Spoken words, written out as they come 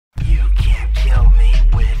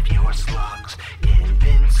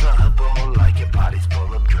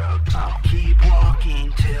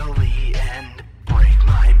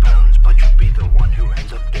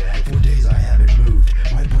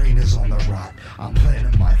I'm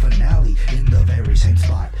planning my finale in the very same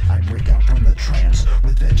spot. I break out from the trance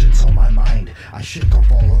with vengeance on my mind. I shake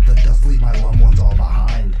off all of the dust, leave my loved ones all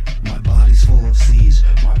behind. My body's full of seas,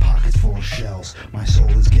 my pocket's full of shells. My soul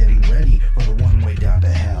is getting ready for the one way down to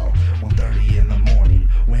hell. 1:30 in the morning,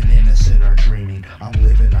 when innocent are dreaming. I'm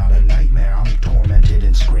living out a nightmare, I'm tormented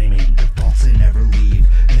and screaming. The thoughts, they never leave,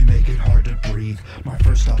 they make it hard to breathe. My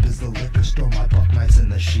first stop is the liquor store, my buck knife's in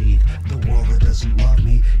the sheath. The world that doesn't love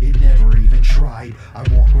me, it never even tried. I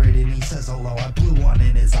walk right in, he says hello, I blew one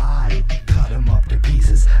in his eye. Cut him up to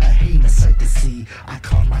pieces, a heinous sight to see. I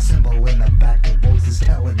caught my symbol in the back, the voice is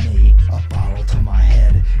telling me. A bottle to my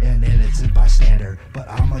head, an innocent bystander. But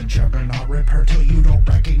I'm a juggernaut, rip her till you don't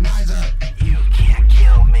recognize her. You can't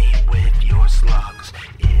kill me with your slugs.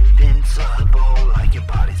 Invincible like your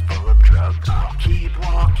body's full of drugs. I'll keep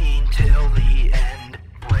walking till the end.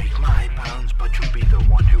 Break my bones, but you'll be the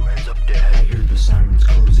one who ends up dead. I hear the sirens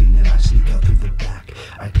closing and I sneak out through the back.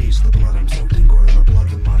 I taste the blood, I'm soaked in gore, the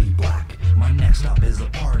blood of muddy black. My next stop is a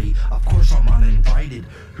party, of course I'm uninvited.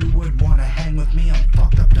 Who would wanna hang with me? I'm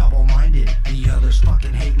fucked up, double-minded. The others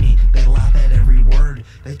fucking hate me, they laugh at every word.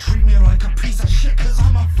 They treat me like a piece of shit cause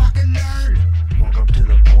I'm a fucking nerd. Walk up to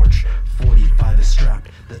the porch, 45 is strapped.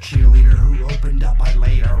 The cheerleader who opened up, I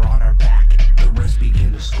laid her on her back. The rest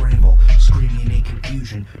begin to scramble, screaming in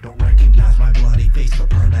confusion. Don't recognize my bloody face, the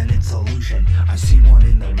permanent solution. I see one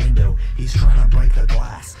in the window, he's trying to break the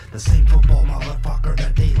glass. The same football motherfucker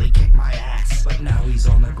that daily kicked my ass. But now he's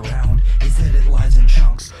on the ground, his head it lies in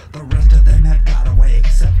chunks. The rest of them have got away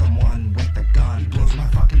except the one with the gun. Blows my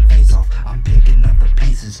fucking face off, I'm picking up the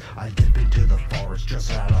pieces. I dip into the forest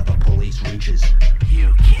just out of the police reaches.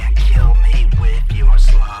 You can't kill me with your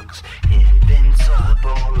slugs.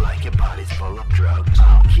 Invincible like your body's full of drugs.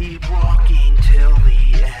 I'll keep walking till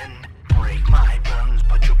the end. Break my bones,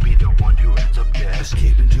 but you'll be the one who ends up dead.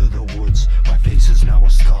 Escape into the woods, my face is now a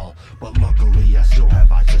skull. But luckily I still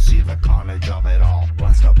have eyes to see the carnage of it all.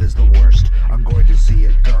 Last up is the worst, I'm going to see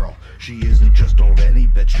a girl. She isn't just old any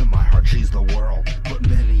bitch, to my heart she's the world. But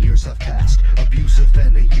many years have passed, abusive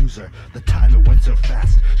and a user. The time it went so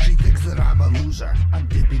fast, she thinks that I'm a loser. I'm